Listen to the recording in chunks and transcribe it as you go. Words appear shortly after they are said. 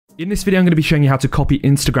In this video, I'm going to be showing you how to copy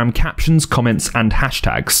Instagram captions, comments, and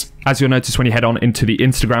hashtags. As you'll notice when you head on into the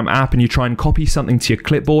Instagram app and you try and copy something to your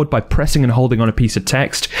clipboard by pressing and holding on a piece of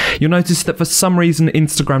text, you'll notice that for some reason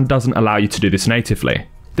Instagram doesn't allow you to do this natively.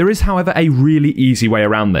 There is, however, a really easy way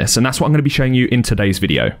around this, and that's what I'm going to be showing you in today's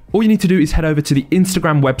video. All you need to do is head over to the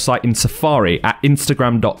Instagram website in Safari at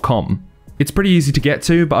instagram.com. It's pretty easy to get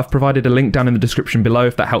to, but I've provided a link down in the description below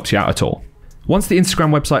if that helps you out at all. Once the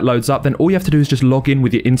Instagram website loads up, then all you have to do is just log in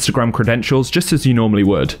with your Instagram credentials, just as you normally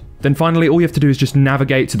would. Then finally, all you have to do is just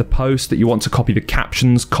navigate to the post that you want to copy the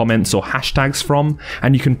captions, comments, or hashtags from,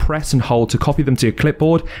 and you can press and hold to copy them to your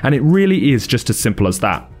clipboard, and it really is just as simple as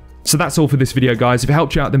that. So that's all for this video, guys. If it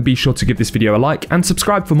helped you out, then be sure to give this video a like and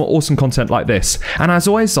subscribe for more awesome content like this. And as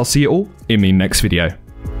always, I'll see you all in the next video.